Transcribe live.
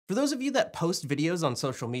For those of you that post videos on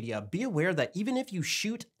social media, be aware that even if you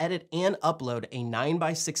shoot, edit, and upload a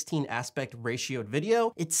 9:16 aspect ratioed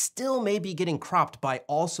video, it still may be getting cropped by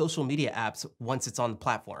all social media apps once it's on the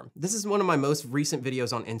platform. This is one of my most recent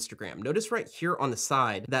videos on Instagram. Notice right here on the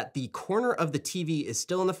side that the corner of the TV is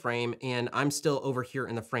still in the frame and I'm still over here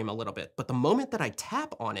in the frame a little bit. But the moment that I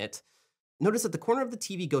tap on it, notice that the corner of the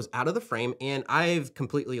TV goes out of the frame and I've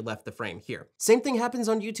completely left the frame here. Same thing happens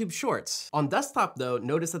on YouTube Shorts. On desktop though,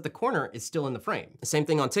 notice that the corner is still in the frame. Same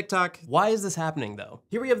thing on TikTok. Why is this happening though?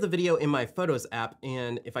 Here we have the video in my Photos app,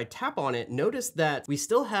 and if I tap on it, notice that we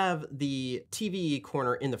still have the TV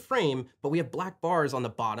corner in the frame, but we have black bars on the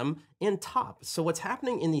bottom and top. So what's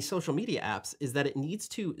happening in these social media apps is that it needs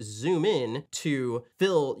to zoom in to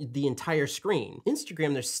fill the entire screen.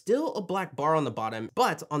 Instagram, there's still a black bar on the bottom,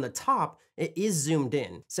 but on the top, it is zoomed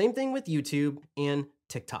in. Same thing with YouTube and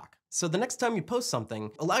TikTok. So the next time you post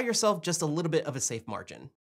something, allow yourself just a little bit of a safe margin.